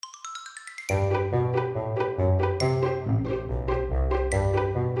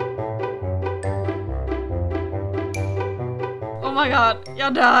my god,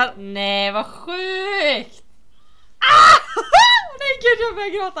 jag dör. Nej, vad sjukt. Nej gud, jag börjar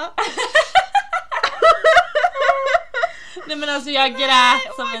gråta. Nej men alltså jag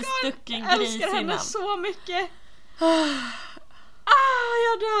grät som my en God. stucken Jag gris älskar henne innan. så mycket.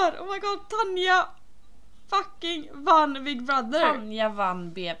 Jag dör. Oh my god, Tanja fucking vann Big Brother. Tanja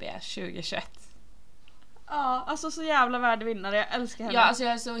vann BB 2021. Ja, alltså så jävla värdig vinnare. Jag älskar henne. Ja, alltså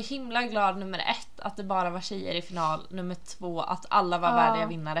jag är så himla glad nummer 1 att det bara var tjejer i final. Nummer 2 att alla var värdiga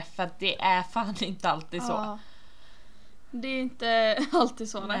vinnare. För att det är fan inte alltid så. Det är inte alltid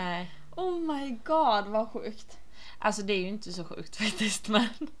så. Nej. Oh my god, vad sjukt. Alltså det är ju inte så sjukt faktiskt, men...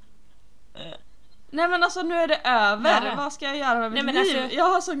 Nej men alltså nu är det över. Ja. Vad ska jag göra med mitt men liv? alltså, jag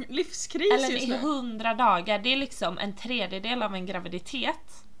har sån livskris eller just i nu. 100 dagar, det är liksom en tredjedel av en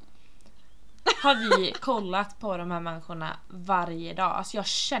graviditet. Har vi kollat på de här människorna varje dag. Alltså jag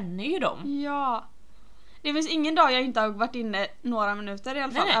känner ju dem. Ja. Det finns ingen dag jag inte har varit inne några minuter i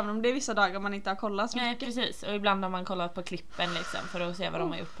alla fall. Nej. Även om det är vissa dagar man inte har kollat så Nej, mycket. precis. Och ibland har man kollat på klippen liksom, för att se vad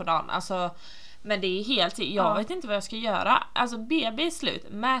de har gjort på dagen. Alltså, men det är helt... Jag vet inte vad jag ska göra. Alltså BB är slut.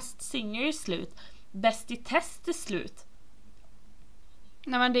 Masked Singer är slut. Bäst i test är slut.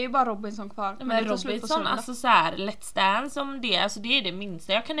 Nej men det är ju bara Robinson kvar. Men det tar slut på Robinson, söndag. alltså så här, Let's Dance om det, alltså det är det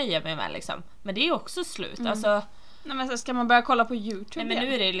minsta jag kan nöja mig med liksom. Men det är också slut. Alltså, Nej men så ska man börja kolla på YouTube nej, men igen?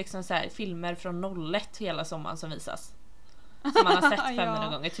 nu är det liksom så här filmer från 01 hela sommaren som visas. Som man har sett 500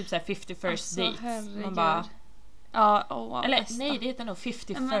 gånger, typ så här 50 first Alltså, dates. herregud. Man bara, Ja, eller bästa. nej, det heter nog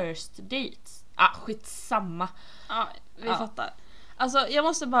 50 Men- first dates. Skitsamma. Ja, vi Ja. fattar. Alltså jag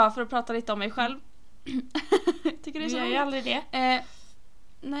måste bara, för att prata lite om mig själv. Tycker det är Du så gör ju roligt. aldrig det.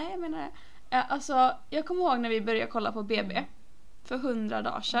 Nej, jag menar det. Alltså, jag kommer ihåg när vi började kolla på BB för 100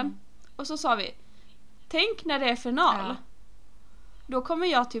 dagar sedan. Och så sa vi, tänk när det är final. Ja. Då kommer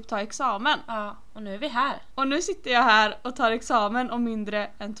jag typ ta examen. Ja, och nu är vi här. Och nu sitter jag här och tar examen om mindre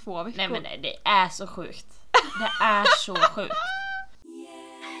än 2 veckor. Nej men nej, det är så sjukt. Det är så sjukt.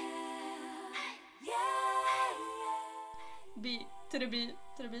 B to the B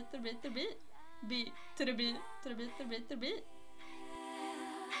to the B to the B to the B. B to the B to the B to the B to the B.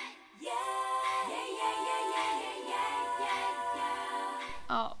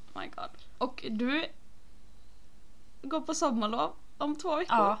 Oh my god. Och du går på sommarlov om 2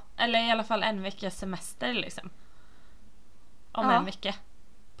 veckor. Ja, eller i alla fall en veckas semester liksom. Om Ja. en vecka.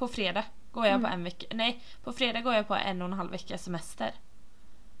 På fredag går jag på en vecka. Nej, på fredag går jag på 1,5 veckas semester.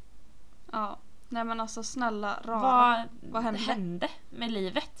 Ja. Nej men alltså snälla rara. Vad hände? hände med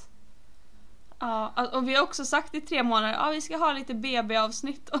livet? Ja, och vi har också sagt i 3 månader, ja vi ska ha lite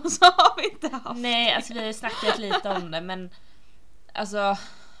BB-avsnitt och så har vi inte haft Nej, det. alltså vi har ju snackat lite om det, men alltså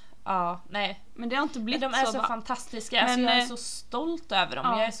ja, nej. Men det har inte Men blivit de är så bara. fantastiska. Alltså Men, jag är så stolt över dem.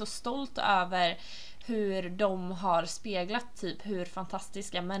 ja. Jag är så stolt över hur de har speglat typ hur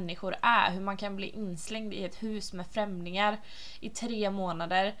fantastiska människor är. Hur man kan bli inslängd i ett hus med främlingar i 3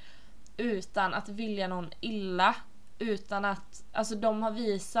 månader utan att vilja någon illa. Utan att, alltså de har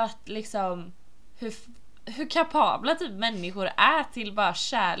visat liksom hur kapabla typ människor är till bara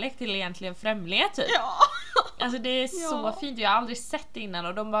kärlek till egentligen främlingar typ. Ja. Alltså det är så Ja. fint, jag har aldrig sett det innan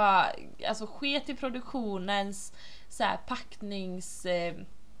och de bara alltså sket i produktionens så här packnings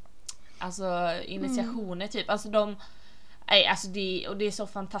alltså initiationer typ. Alltså de nej, alltså det är så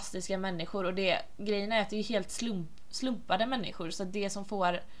fantastiska människor och det grejen är att det är helt slumpade människor så det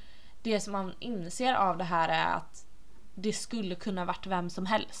som man inser av det här är att det skulle kunna varit vem som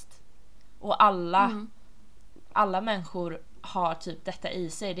helst. Och alla människor har typ detta i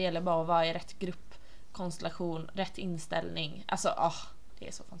sig. Det gäller bara att vara i rätt gruppkonstellation, rätt inställning. Alltså, det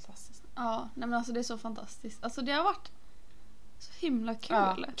är så fantastiskt. Ja, nej men alltså det är så fantastiskt. Alltså det har varit så himla kul.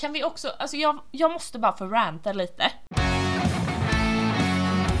 Ja. Kan vi också, alltså jag måste bara få ranta lite.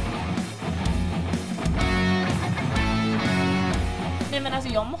 Nej men alltså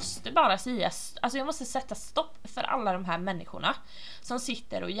jag måste bara säga, alltså jag måste sätta stopp för alla de här människorna som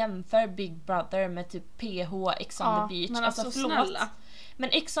sitter och jämför Big Brother med typ PH, Ex on the Beach. Men alltså förlåt. snälla. Men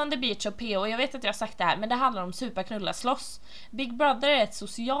Ex on the Beach och PH, jag vet att jag har sagt det här, men det handlar om superknulla slåss. Big Brother är ett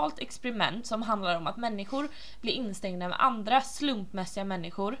socialt experiment som handlar om att människor blir instängda med andra slumpmässiga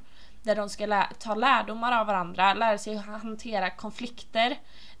människor där de ska ta lärdomar av varandra, lära sig att hantera konflikter,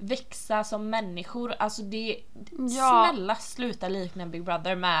 växa som människor. Alltså snälla sluta likna Big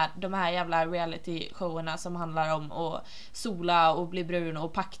Brother med de här jävla reality-showerna som handlar om att sola och bli brun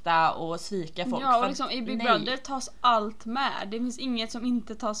och pakta och svika folk. Ja, och För liksom i Big nej. Brother tas allt med. Det finns inget som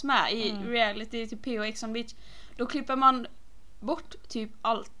inte tas med. I reality till PH Ex on the Beach, då klipper man bort typ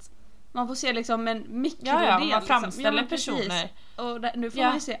allt. Man får se liksom en mikrodel. Ja, man framställer liksom. Ja, precis. personer. Och nu får Ja.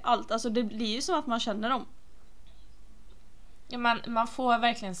 man ju se allt. Alltså det blir ju som att man känner dem. man får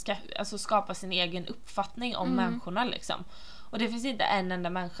verkligen skapa sin egen uppfattning om människorna liksom. Och det finns inte en enda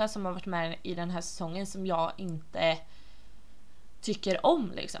människa som har varit med i den här säsongen som jag inte tycker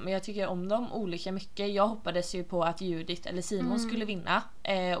om liksom. Jag tycker om dem olika mycket. Jag hoppades ju på att Judith eller Simon skulle vinna.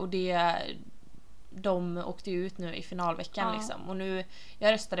 Och de åkte ut nu i finalveckan liksom. Och nu,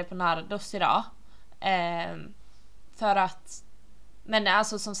 jag röstade på Nardos idag. För att, men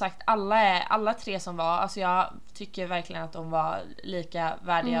alltså som sagt, alla tre som var, alltså jag tycker verkligen att de var lika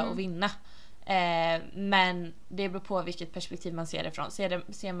värdiga att vinna. Men det beror på vilket perspektiv man ser det från.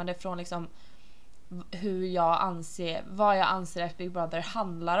 Ser man det från liksom vad jag anser att Big Brother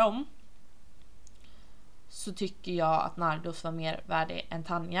handlar om, så tycker jag att Nardos var mer värdig än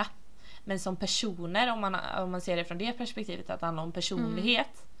Tanja. Men som personer, om man ser det från det perspektivet att det handlar om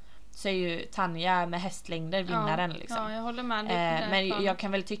personlighet, så är ju Tanja med hästlängder vinnaren liksom. Ja, jag håller med dig men jag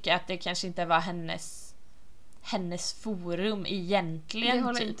kan väl tycka att det kanske inte var hennes forum egentligen. Det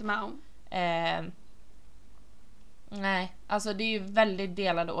håller jag inte med om. Nej, alltså det är ju väldigt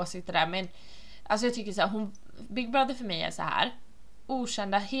delade åsikter där, men alltså jag tycker så här, Big Brother för mig är så här: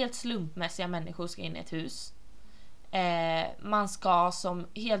 okända, helt slumpmässiga människor ska in i ett hus. Man ska som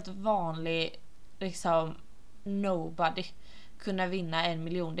helt vanlig liksom nobody kunna vinna 1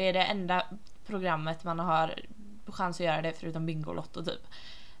 miljon. Det är det enda programmet man har chans att göra det, förutom Bingolotto typ.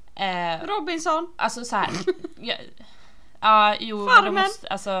 Robinson. Alltså så här. Jo, men måste,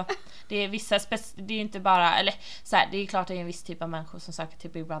 alltså det är vissa det är inte bara, eller så här, det är klart att det är en viss typ av människor som söker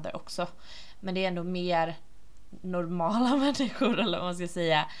till Big Brother också, men det är ändå mer normala människor, eller vad man ska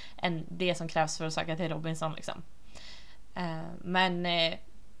säga, än det som krävs för att söka till Robinson liksom. Men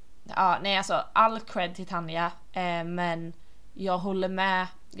nej, alltså all cred till Tanja, men jag håller med,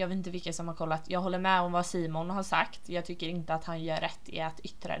 jag vet inte vilka som har kollat, jag håller med om vad Simon har sagt. Jag tycker inte att han gör rätt i att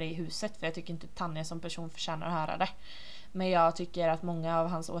yttra det i huset, för jag tycker inte Tanja som person förtjänar att höra det. Men jag tycker att många av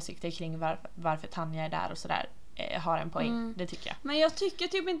hans åsikter kring varför Tanja är där och sådär har en poäng, det tycker jag. Men jag tycker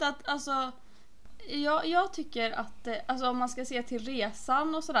typ inte att, alltså jag tycker att alltså om man ska se till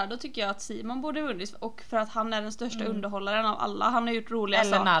resan och sådär, då tycker jag att Simon borde vunnit, och för att han är den största underhållaren av alla. Han har gjort roliga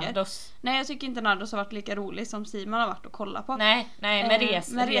saker. Eller Nardos. Nej, jag tycker inte Nardos har varit lika rolig som Simon har varit att kolla på. Nej, med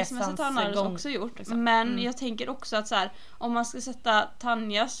resmässigt har Nardos också gjort. Liksom. Men jag tänker också att så här, om man ska sätta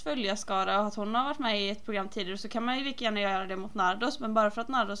Tanjas följarskara och att hon har varit med i ett program tidigare, så kan man ju lika gärna göra det mot Nardos. Men bara för att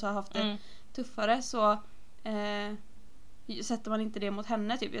Nardos har haft det tuffare, så sätter man inte det mot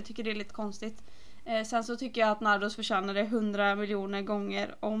henne typ. Jag tycker det är lite konstigt. Sen så tycker jag att Nardos förtjänar det 100 miljoner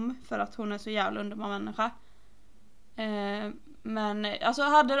gånger om, för att hon är så jävla underbar människa. Men alltså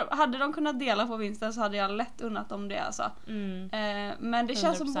hade de kunnat dela på vinsten, så hade jag lätt unnat dem det alltså. Men det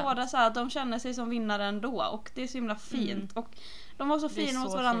känns 100%. Som båda så här, att de känner sig som vinnare ändå, och det är så himla fint. Och de var så fina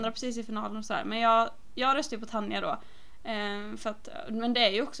mot varandra fint. Precis i finalen och så här. Men jag röstade på Tanja då. För att, men det är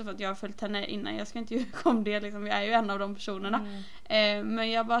ju också för att jag har följt henne innan. Jag ska inte ljuga om det liksom. Jag är ju en av de personerna.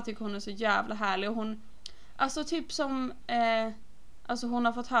 Men jag bara tycker hon är så jävla härlig. Och hon, alltså typ som alltså hon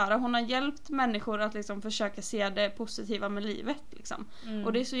har fått höra, hon har hjälpt människor att liksom försöka se det positiva med livet liksom.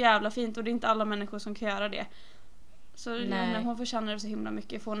 Och det är så jävla fint, och det är inte alla människor som kan göra det. Så hon förtjänar det så himla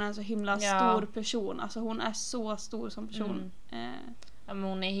mycket, för hon är en så himla stor person. Alltså hon är så stor som person. Men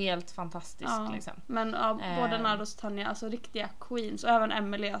hon är helt fantastisk liksom. Men både Nardos och Tanja, alltså riktiga queens, och även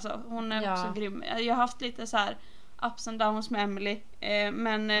Emily, alltså hon är också grym. Jag har haft lite så här ups and downs med Emily,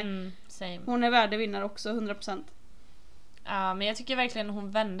 men hon är värdig vinnare också 100%. Ja, men jag tycker verkligen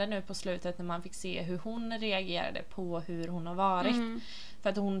hon vände nu på slutet, när man fick se hur hon reagerade på hur hon har varit. För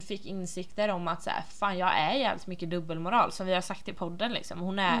att hon fick insikter om att så här, fan, jag är jävligt mycket dubbelmoral, som vi har sagt i podden liksom.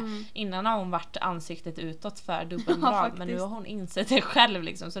 Hon är, innan har hon varit ansiktet utåt för dubbelmoral, men nu har hon insett det själv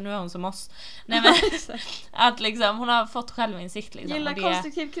liksom, så nu är hon som oss. Nej, men att liksom, hon har fått självinsikt liksom. Gillar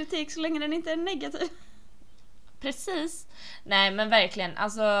konstruktiv kritik så länge den inte är negativ. Precis. Nej, men verkligen,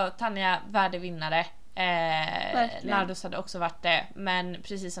 alltså Tanja, värdig vinnare. Nardos hade också varit det, men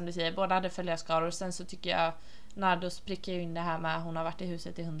precis som du säger, båda hade följarskaror. Sen så tycker jag Nardos prickar ju in det här med att hon har varit i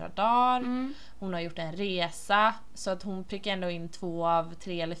huset i 100 dagar. Hon har gjort en resa, så att hon prickar ändå in 2 av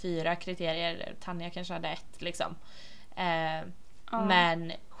 3 eller 4 kriterier. Tanja kanske hade 1 liksom.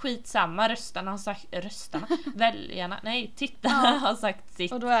 Men skitsamma, tittarna har sagt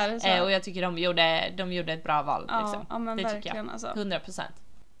sitt. Och då är det så. Och jag tycker de gjorde ett bra val liksom. Ja, men det verkligen, tycker jag. alltså. 100%.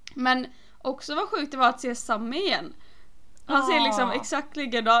 Men också vad sjukt det var att se Sammy igen. Han ser liksom exakt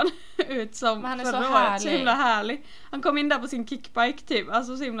likadan ut som förra året. Så himla härlig. Han kom in där på sin kickbike typ.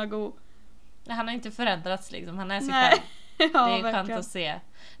 Alltså så himla god. Han har inte förändrats liksom. Han är sig själv. Det är verkligen skönt att se.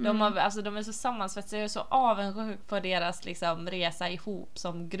 De är så sammansvetsade. Jag är så avundsjuk på deras liksom resa ihop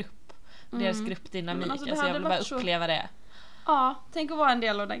som grupp. Deras gruppdynamik. Alltså, jag vill bara uppleva det. Ja, tänk att vara en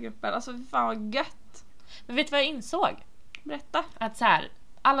del av den gruppen. Alltså fan vad gött. Men vet du vad jag insåg? Berätta. Att så här,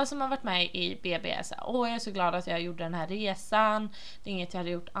 alla som har varit med i BB är så här, jag är så glad att jag gjorde den här resan. Det är inget jag hade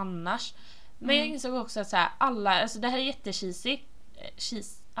gjort annars. Men jag insåg också att så här, alla, alltså det här är jättecheesy.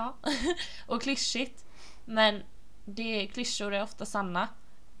 Ja. Och klyschigt. Men klyschor är ofta sanna.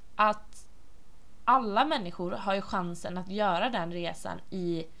 Att alla människor har ju chansen att göra den resan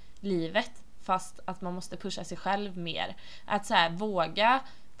i livet. Fast att man måste pusha sig själv mer. Att så här, våga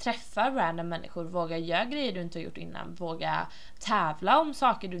träffa random människor, våga göra grejer du inte har gjort innan, våga tävla om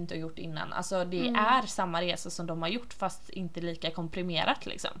saker du inte har gjort innan. Alltså det är samma resa som de har gjort fast inte lika komprimerat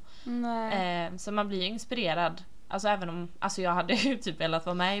liksom. Så man blir ju inspirerad. Alltså även om, alltså jag hade ju typ velat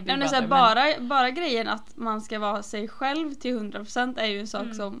vara med i Big Brother, bara grejen att man ska vara sig själv till 100% är ju en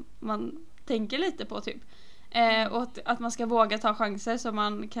sak som man tänker lite på typ. Och att man ska våga ta chanser som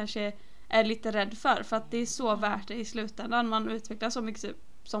man kanske är lite rädd för att det är så värt det i slutändan. Man utvecklas så mycket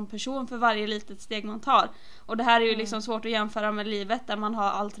som person för varje litet steg man tar. Och det här är ju liksom svårt att jämföra med livet där man har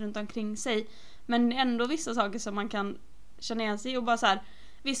allt runt omkring sig. Men ändå vissa saker som man kan känna igen sig i och bara så här,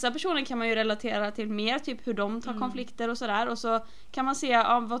 vissa personer kan man ju relatera till mer, typ hur de tar konflikter och sådär. Och så kan man se,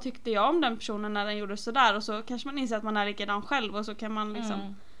 vad tyckte jag om den personen när den gjorde sådär. Och så kanske man inser att man är likadan själv. Och så kan man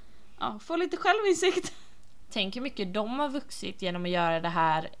liksom få lite självinsikt. Tänk hur mycket de har vuxit genom att göra det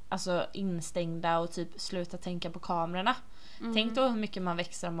här, alltså instängda och typ sluta tänka på kamerorna. Tänk då hur mycket man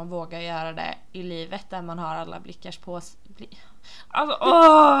växer om man vågar göra det i livet där man har alla blickars på. Alltså,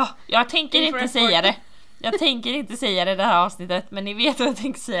 jag tänker inte säga det. Jag tänker inte säga det här avsnittet, men ni vet vad jag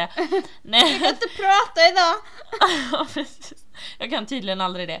tänker säga. Nej. Jag kan inte prata idag. Ja, precis. Jag kan tydligen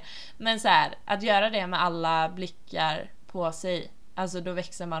aldrig det. Men så här, att göra det med alla blickar på sig, alltså då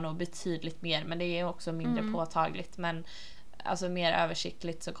växer man nog betydligt mer. Men det är också mindre påtagligt. Men alltså mer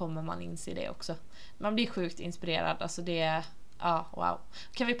översiktligt så kommer man inse det också. Man blir sjukt inspirerad. Alltså det, wow.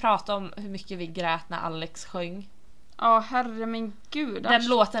 Kan vi prata om hur mycket vi grät när Alex sjöng? Ja, herre min gud. Den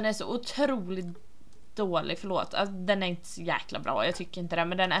låten är så otroligt dålig, förlåt. Alltså, den är inte så jäkla bra, jag tycker inte det.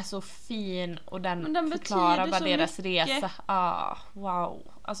 Men den är så fin och den förklarar bara deras resa.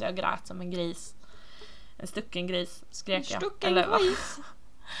 Wow. Alltså jag grät som en gris. En stucken gris, skrek jag. Stucken gris?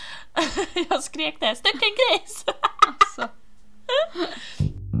 Jag skrek det, stucken gris! Alltså.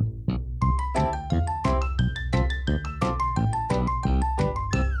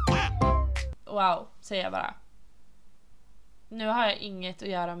 Wow, säger jag bara. Nu har jag inget att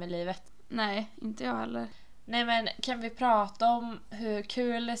göra med livet. Nej, inte jag heller. Nej, men kan vi prata om hur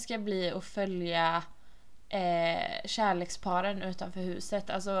kul det ska bli att följa kärleksparen utanför huset?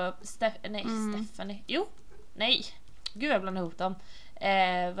 Alltså Stephanie. Jo, nej. Gud, jag blandade ihop dem.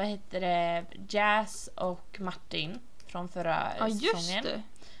 Vad heter det? Jazz och Martin från förra säsongen. Det.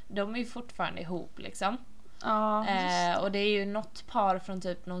 De är ju fortfarande ihop liksom. Och det är ju något par från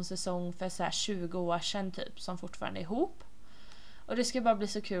typ någon säsong för så här 20 år sedan typ som fortfarande är ihop. Och det ska bara bli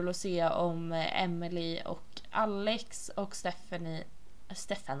så kul att se om Emily och Alex och Stephanie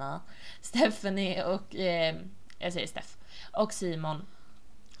och jag säger Steff och Simon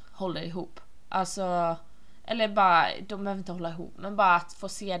håller ihop. Alltså, eller bara, de behöver inte hålla ihop, men bara att få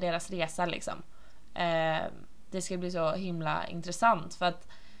se deras resa liksom. Det ska bli så himla intressant för att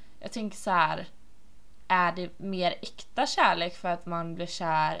jag tänker så här, är det mer äkta kärlek för att man blir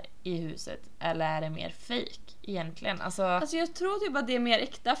kär i huset eller är det mer fake egentligen? Alltså jag tror typ att det är mer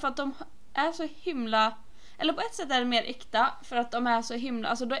äkta för att de är så himla, eller på ett sätt är det mer äkta för att de är så himla,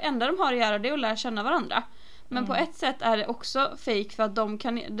 alltså det enda de har att göra det är att lära känna varandra. Men på ett sätt är det också fake för att de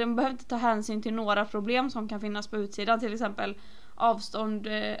behöver inte ta hänsyn till några problem som kan finnas på utsidan, till exempel avstånd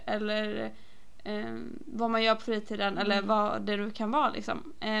eller vad man gör på fritiden eller vad det nu kan vara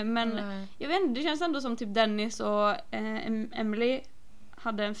liksom. Men jag vet inte, det känns ändå som typ Dennis och Emily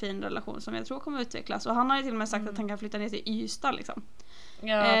hade en fin relation som jag tror kommer utvecklas, och han har ju till och med sagt att han kan flytta ner till Ystad liksom.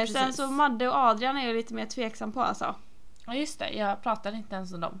 Ja, sen så Madde och Adrian är ju lite mer tveksam på alltså. Ja just det, jag pratade inte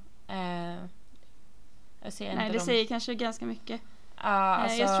ens om dem. Jag ser inte det säger kanske ganska mycket.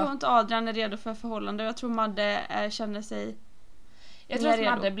 Alltså, jag tror inte Adrian är redo för förhållande. Jag tror Madde känner sig. Jag tror att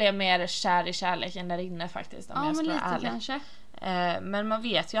Madde blev mer kär i kärleken där inne faktiskt, om jag ska vara ärlig. Kanske. Men man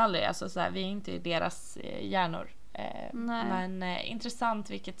vet ju aldrig, alltså, så här, vi är inte i deras hjärnor. Men intressant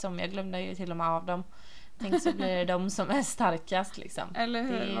vilket som, jag glömde ju till och med av dem. Tänk så blir det de som är starkast liksom. Eller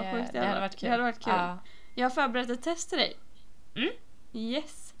hur? Det hade varit kul. Det hade varit kul. Jag har förberett ett test till dig.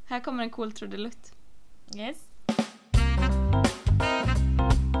 Yes. Här kommer en cool trudelutt. Yes.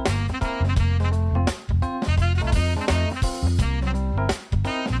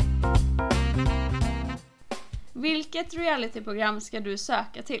 Vilket realityprogram ska du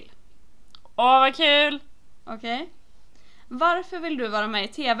söka till? Åh, vad kul! Okej. Varför vill du vara med i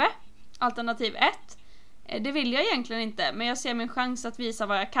TV? Alternativ 1. Det vill jag egentligen inte, men jag ser min chans att visa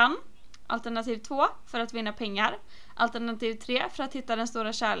vad jag kan. Alternativ 2. För att vinna pengar. Alternativ 3. För att hitta den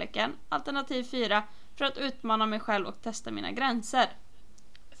stora kärleken. Alternativ 4. För att utmana mig själv och testa mina gränser.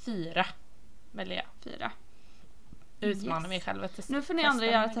 4 väljer jag. 4. Utmana mig själv och Nu får ni andra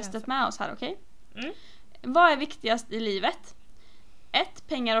göra testet med oss här, okej? Vad är viktigast i livet? 1.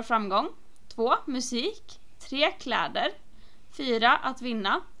 Pengar och framgång. 2. Musik. 3. Kläder. 4. Att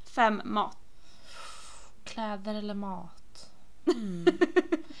vinna. 5. Mat. Kläder eller mat?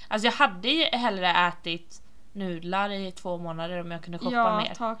 Alltså jag hade ju hellre ätit nudlar i 2 månader om jag kunde shoppa mer.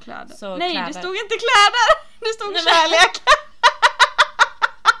 Ja, ta kläder. Så Nej, kläder. det stod inte kläder! Det stod kärlek!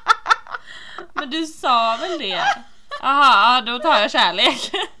 Men du sa väl det? Aha, då tar jag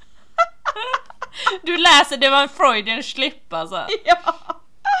kärlek. Du läser, det var en Freudian slip alltså.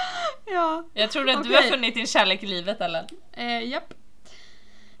 Ja. Jag trodde att du har funnit din kärlek i livet, eller? Japp.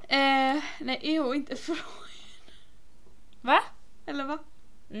 Nej, inte Freud. Va? Eller va?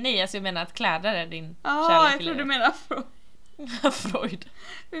 Nej, alltså jag menar att kläder är din kärlek i jag livet. tror du menar Freud. Freud.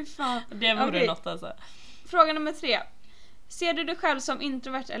 Fy fan. Det vore något alltså. Fråga nummer 3. Ser du dig själv som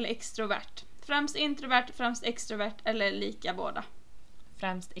introvert eller extrovert? Främst introvert, främst extrovert eller lika båda?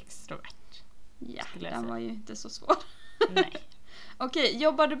 Främst extrovert. Ja, den var ju inte så svår. Nej. Okej,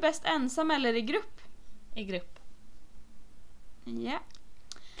 jobbar du bäst ensam eller i grupp? I grupp. Ja.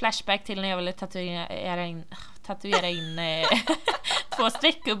 Flashback till när jag ville tatuera in 2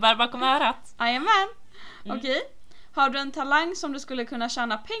 streckgubbar bakom örat. Jajamän. Okej. Har du en talang som du skulle kunna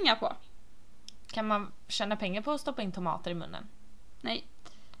tjäna pengar på? Kan man tjäna pengar på att stoppa in tomater i munnen? Nej.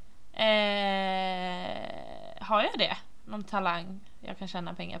 Har jag det? Någon talang jag kan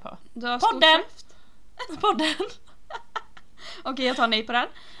tjäna pengar på? Du har Podden! Podden! Okej, jag tar nej på den.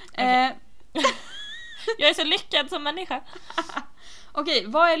 Okay. Jag är så lyckad som människa. Okej,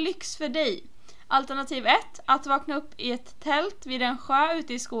 vad är lyx för dig? Alternativ 1. Att vakna upp i ett tält vid en sjö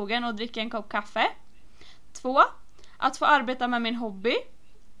ute i skogen och dricka en kopp kaffe. 2. Att få arbeta med min hobby.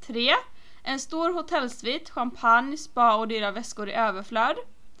 3. En stor hotellsvit, champagne, spa och dyra väskor i överflöd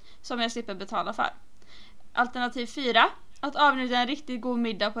som jag slipper betala för. Alternativ 4. Att avnjuta en riktigt god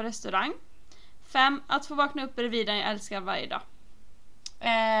middag på restaurang. 5. Att få vakna upp bredvid den jag älskar varje dag.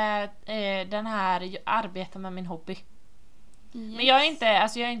 Den här, arbeta med min hobby. Yes. Men jag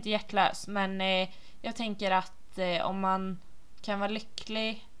är inte hjärtlös, men jag tänker att om man kan vara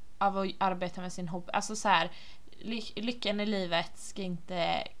lycklig av att arbeta med sin hobby, alltså så här, lyckan i livet ska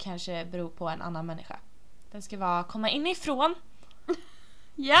inte kanske bero på en annan människa. Den ska komma inifrån.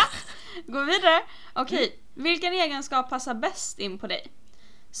 Ja, gå vidare. Okej, vilken egenskap passar bäst in på dig?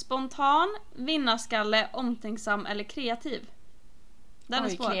 Spontan, vinnarskalle, omtänksam eller kreativ? Den är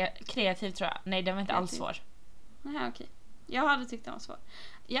svår. Kreativ tror jag. Nej, den var inte alls svår. Nej, okej. Jag hade tyckt den var svår.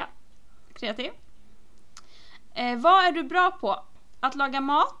 Ja, kreativ. Vad är du bra på? Att laga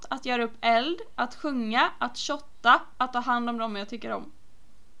mat, att göra upp eld, att sjunga, att shotta, att ta hand om dem jag tycker om.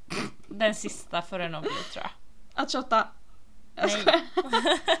 Den sista får det nog bli, tror jag. Att shotta. Nej.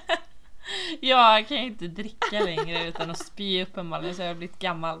 Jag kan ju inte dricka längre utan att spy uppenbarligen, så jag har blivit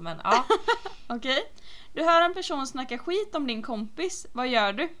gammal, men ja. Okej. Du hör en person snacka skit om din kompis. Vad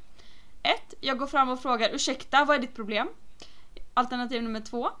gör du? 1. Jag går fram och frågar, ursäkta, vad är ditt problem? Alternativ nummer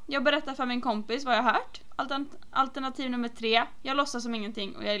 2. Jag berättar för min kompis vad jag har hört. Alternativ nummer 3. Jag låtsas som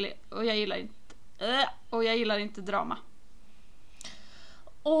ingenting och jag gillar inte drama.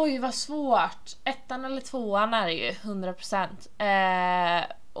 Oj, vad svårt. 1 eller 2 är det ju 100%.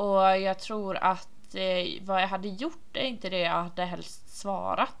 Och jag tror att vad jag hade gjort är inte det jag hade helst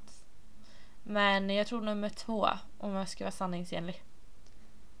svarat. Men jag tror nummer 2, om jag ska vara sanningsenlig.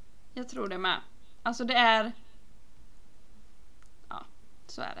 Jag tror det med. Alltså det är... Ja,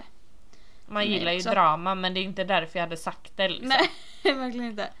 så är det. Man gillar ju drama, men det är inte därför jag hade sagt det liksom. Nej, verkligen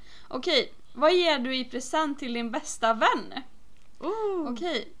inte. Okej, vad ger du i present till din bästa vän?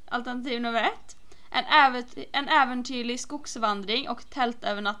 Okej, alternativ nummer 1. En äventyrlig skogsvandring och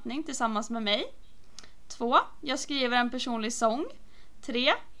tältövernattning tillsammans med mig. 2. Jag skriver en personlig sång.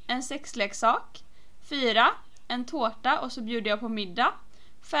 3. En sexleksak. 4. En tårta och så bjuder jag på middag.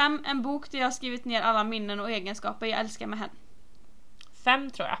 5. En bok där jag har skrivit ner alla minnen och egenskaper jag älskar med henne.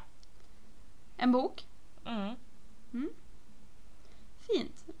 5 tror jag. En bok? Mm.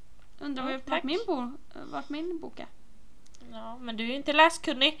 Fint. Undrar vart min bok är. Ja, men du är ju inte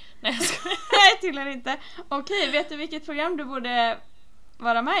läskunnig. Nej, jag skojar. Nej, tydligen inte. Okej, vet du vilket program du borde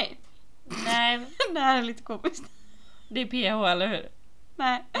vara med i? Nej. Det här är lite komiskt. Det är PH, eller hur?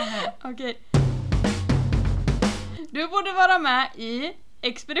 Nej, okej. Du borde vara med i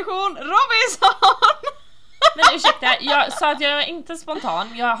Expedition Robinson! Men ursäkta, jag sa att jag var inte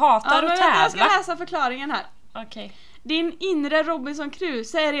spontan. Jag hatar att tävla. Jag ska läsa förklaringen här. Okej. Din inre Robinson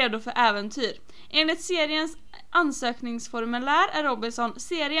Crusoe är redo för äventyr. Enligt seriens ansökningsformulär är Robinson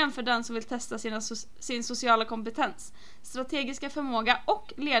serien för den som vill testa sin sociala kompetens, strategiska förmåga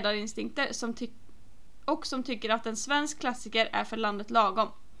och ledarinstinkter som tycker att en svensk klassiker är för landet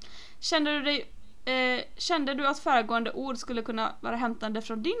lagom. Kände du att föregående ord skulle kunna vara hämtande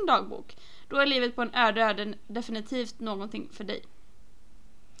från din dagbok? Då är livet på en öde definitivt någonting för dig.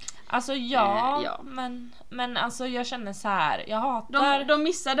 Alltså ja. Men alltså jag känner så här. Jag hatar... De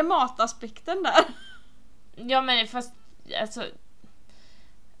missade mataspekten där. Ja men fast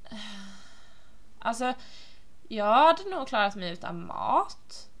alltså jag hade nog klarat mig utan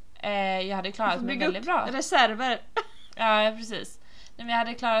mat. Jag hade klarat mig väldigt bra. Reserver. Ja precis. Men jag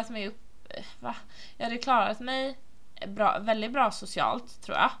hade klarat mig Jag hade klarat mig väldigt bra socialt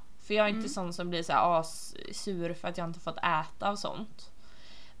tror jag. För jag är inte sån som blir så här sur för att jag inte fått äta och sånt.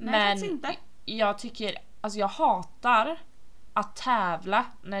 Nej, men inte. Jag tycker, alltså jag hatar att tävla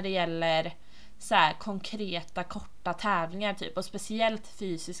när det gäller så här konkreta korta tävlingar typ, och speciellt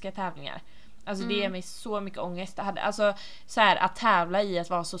fysiska tävlingar. Alltså det ger mig så mycket ångest. Alltså så här, att tävla i att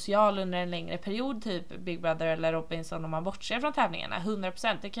vara social under en längre period typ Big Brother eller Robinson, om man bortser från tävlingarna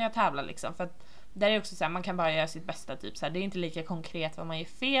 100%, det kan jag tävla liksom, för att där är också så här, man kan bara göra sitt bästa typ så här, det är inte lika konkret vad man gör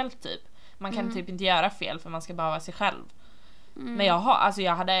fel typ. Man kan typ inte göra fel för man ska bara vara sig själv. Men jag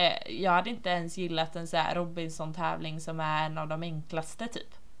hade inte ens gillat en så här Robinson-tävling som är en av de enklaste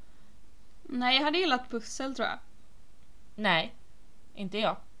typ. Nej, jag hade gillat pussel tror jag. Nej, inte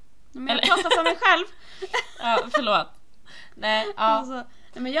jag. Men jag pratar för mig själv. Ja, förlåt. Nej, ja. Alltså,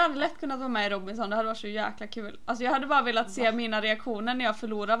 men jag hade lätt kunnat vara med i Robinson, det hade varit så jäkla kul. Alltså jag hade bara velat se mina reaktioner när jag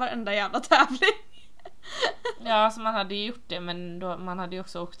förlorar varenda jävla tävling. Ja, alltså man hade ju gjort det, men då, man hade ju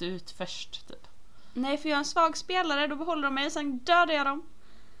också åkt ut först typ. Nej, för jag är en svag spelare, då behåller de mig och sen dödar jag dem.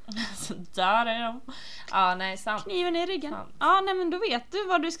 Så där är de. Ja, nej, sant. Kniven i ryggen. Sant. Ja, nej men då vet du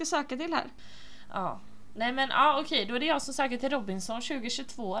vad du ska söka till här. Ja. Nej men okej, då är det jag som söker till Robinson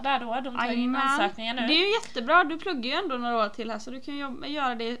 2022 där då. De tar in ansökningar nu. Det är ju jättebra, du pluggar ju ändå några år till här, så du kan ju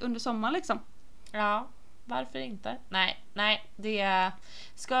göra det under sommaren liksom. Ja, varför inte? Nej, det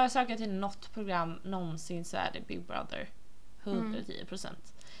ska jag söka till något program någonsin så är det Big Brother. 110%.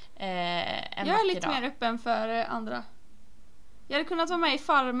 Jag är lite mer öppen för andra. Jag hade kunnat vara med i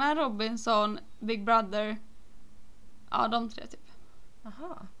Farmen, Robinson, Big Brother. Ja, de tre typ.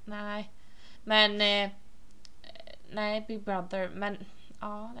 Aha, nej. Men nej, Big Brother, men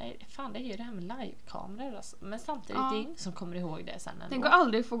ja, nej, fan det är ju det här med livekameror alltså. Men samtidigt det är ingen som kommer ihåg det sen ändå. Den går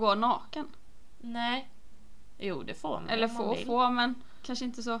aldrig få gå naken. Nej. Jo, det får man. Eller få, men kanske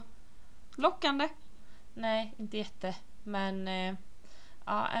inte så lockande. Nej, inte jätte. Men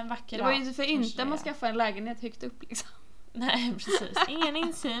ja, en vacker dag. Det var ju för inte man skaffar en lägenhet högt upp liksom. Nej, precis. Ingen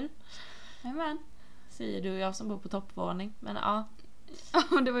insyn. Nämen. Säger du och jag som bor på toppvåning. Men ja.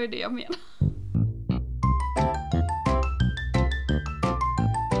 Ja, det var ju det jag menade.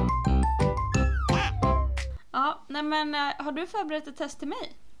 Ja, nej men har du förberett ett test till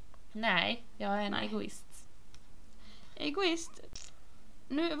mig? Nej, jag är en egoist. Egoist?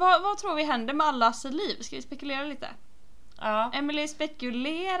 Nu, vad tror vi händer med allas liv? Ska vi spekulera lite? Ja. Emily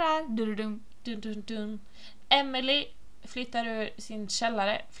spekulerar. Dun. Emily flyttar ur sin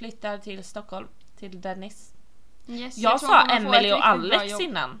källare, flyttar till Stockholm, till Dennis. Yes, jag sa Emily och Alex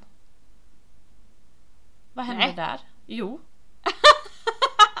innan. Vad hände där? Jo.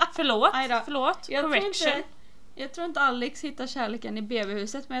 Förlåt. Jag tror inte Alex hittar kärleken i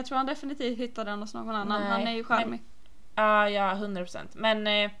BB-huset, men jag tror han definitivt hittar den hos någon annan. Han är ju charmig. Ja, 100%.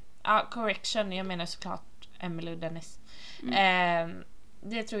 Men correction, jag menar såklart Emily och Dennis.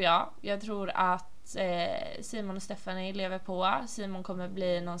 Det tror jag. Jag tror att Simon och Stephanie lever på. Simon kommer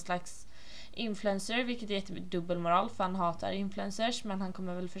bli någon slags influencer, vilket är dubbelmoral för han hatar influencers, men han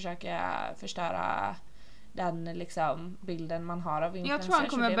kommer väl försöka förstöra den liksom bilden man har av influencers. Jag tror han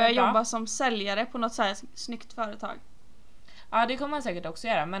kommer börja jobba som säljare på något så här snyggt företag. Ja, det kommer han säkert också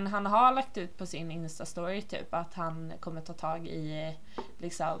göra, men han har lagt ut på sin Insta-story typ att han kommer ta tag i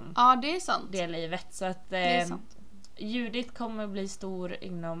liksom det är sant. Det livet, så att det är sant. Judith kommer bli stor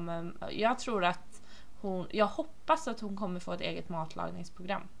inom jag hoppas att hon kommer få ett eget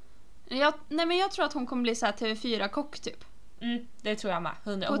matlagningsprogram. Jag tror att hon kommer bli så här TV4-kock typ. Det tror jag med.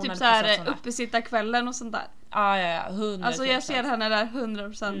 100%. På typ så här uppesittarkvällen och sånt där. Ja, 100%. Alltså jag ser henne där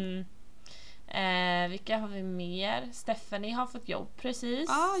 100%. Vilka har vi mer? Stephanie har fått jobb precis.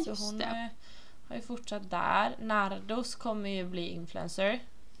 Just så hon det. har ju fortsatt där. Nardos kommer ju bli influencer.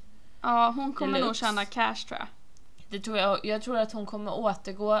 Ja, hon kommer nog tjäna cash tror jag. Det tror jag. Jag tror att hon kommer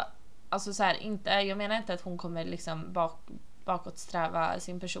återgå alltså så här, jag menar inte att hon kommer liksom bakåtsträva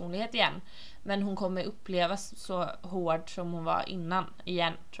sin personlighet igen, men hon kommer upplevas så hård som hon var innan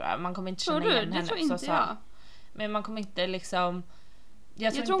igen, tror jag. Man kommer inte känna igen henne. Det tror inte jag. Men man kommer inte liksom,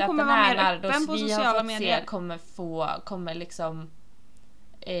 jag tror hon inte att kommer den vara här mer öppen Nardos på vi sociala har fått medier. se kommer liksom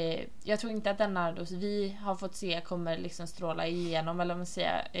jag tror inte att den Nardos vi har fått se kommer liksom stråla igenom, eller om man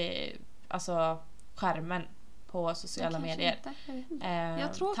säger alltså skärmen på sociala medier.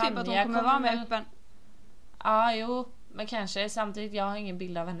 Jag tror typ att hon kommer vara mer öppen. Ja, jo, men kanske. Samtidigt, jag har ingen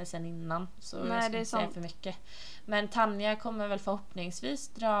bild av henne sen innan, så Nej, jag ska det är inte säga sant. för mycket. Men Tanja kommer väl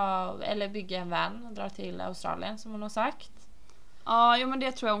förhoppningsvis bygga en van och dra till Australien, som hon har sagt. Ja, jo, men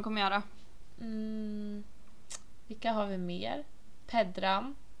det tror jag hon kommer göra. Vilka har vi mer?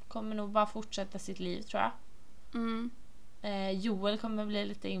 Pedram kommer nog bara fortsätta sitt liv, tror jag. Joel kommer bli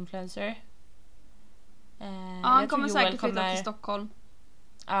lite influencer. Han kommer säkert flytta till Stockholm.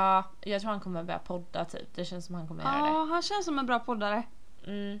 Ja, jag tror han kommer börja podda typ. Det känns som han kommer göra det. Ja, han känns som en bra poddare.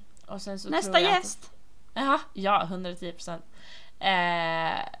 Och sen så Nästa tror jag gäst! Ja, 110%.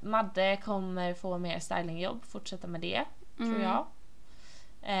 Madde kommer få mer stylingjobb, fortsätta med det, tror jag.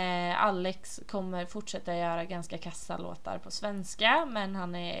 Alex kommer fortsätta göra ganska kassa låtar på svenska, men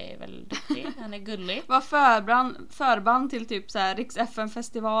han är väl duktig, han är gullig. Var förband till typ så här Riks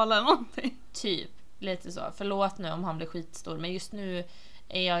FN-festival eller någonting. Typ, lite så. Förlåt nu om han blir skitstor, men just nu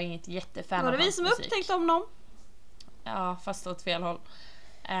är jag inget jättefan av var det vi hans som musik. upptäckte honom? Ja, fast åt fel håll.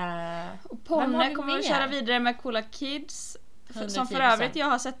 Och Ponne kommer att köra vidare med Coola Kids, som för 110%. övrigt jag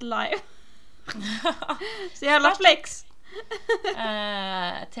har sett live. Så jävla flex.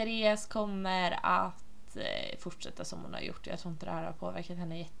 Therese kommer att fortsätta som hon har gjort. Jag tror inte det här har påverkat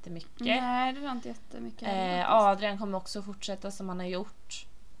henne jättemycket. Nej, det var inte jättemycket. Adrian kommer också fortsätta som han har gjort.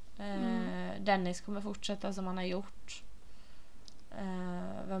 Dennis kommer fortsätta som han har gjort.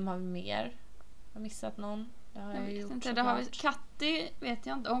 Vem har vi mer? Har jag missat någon? Det har jag gjort inte. Det har vi. Katti vet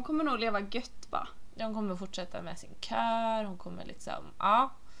jag inte. Hon kommer nog leva gött bara. Hon kommer fortsätta med sin kör. Hon kommer liksom,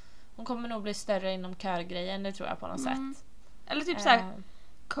 hon kommer nog bli större inom körgrejen, det tror jag på något sätt. Eller typ så här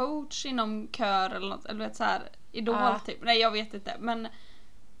coach inom kör eller något, eller vet så här idol typ. Nej, jag vet inte, men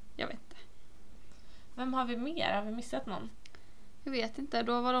jag vet inte. Vem har vi mer? Har vi missat någon? Jag vet inte,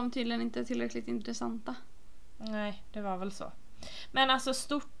 då var de tydligen inte tillräckligt intressanta. Nej, det var väl så. Men alltså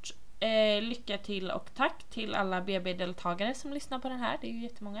stort lycka till och tack till alla BB-deltagare som lyssnar på den här. Det är ju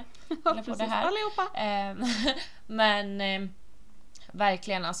jättemånga. Eller på det här. Allihopa. Men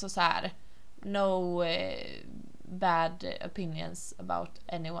verkligen alltså så här, no bad opinions about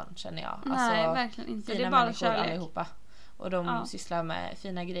anyone, känner jag. Nej, alltså, verkligen inte. Fina det är bara människor kärlek. allihopa. Och de sysslar med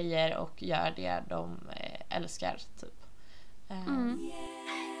fina grejer och gör det de älskar typ.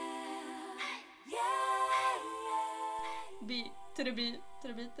 B to the B to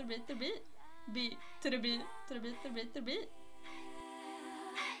the B to the B to the B. B to the B to the B to the B to the B.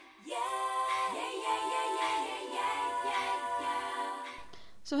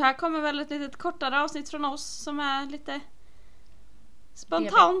 Så här kommer väl ett litet kortare avsnitt från oss som är lite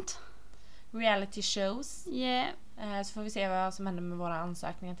spontant. Reality shows. Yeah. Så får vi se vad som händer med våra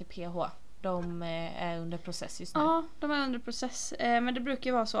ansökningar till PH. De är under process just nu. Ja, de är under process. Men det brukar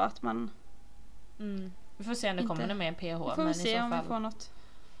ju vara så att man... Vi får se om det kommer med en PH. Vi får men se i så om fall vi får något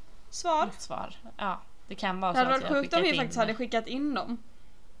svar. Ja, det kan vara Det så hade att varit sjukt om vi faktiskt hade skickat in dem.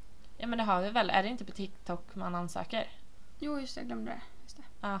 Ja, men det har vi väl. Är det inte på TikTok man ansöker? Jo, just det, jag glömde det. Just det.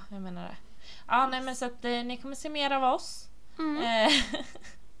 Ja, jag menar det. Ja, nej, men så att ni kommer se mer av oss.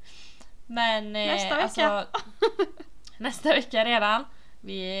 Men nästa vecka. Alltså, nästa vecka redan.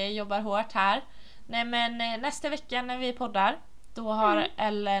 Vi jobbar hårt här. Nej, men nästa vecka när vi poddar, då har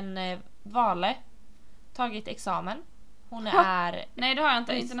Ellen Wale tagit examen. Hon är... Nej, det har jag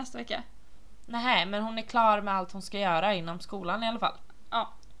inte. Inte nästa vecka. Nej, men hon är klar med allt hon ska göra inom skolan i alla fall.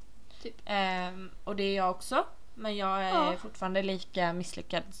 Ja, typ. Och det är jag också. Men jag är fortfarande lika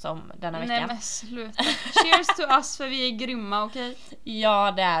misslyckad som denna veckan. Nej, men sluta. Cheers to us, för vi är grymma, okej?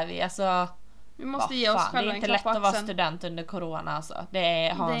 Ja, det är vi. Alltså, vi måste ge oss själva det är inte lätt att vara student under corona. Alltså.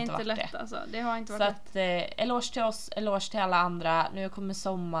 Det har inte varit lätt, det. alltså. Det har inte varit så lätt. Att, eloge till oss, eloge till alla andra. Nu kommer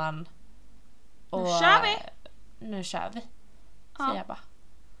sommaren. Och, nu kör vi! Nu kör vi. Säger jag bara.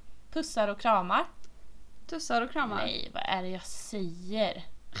 Pussar och kramar. Tussar och kramar. Nej, vad är det jag säger?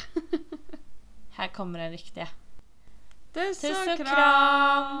 Här kommer den riktiga. Tuss och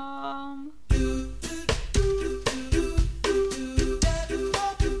kram!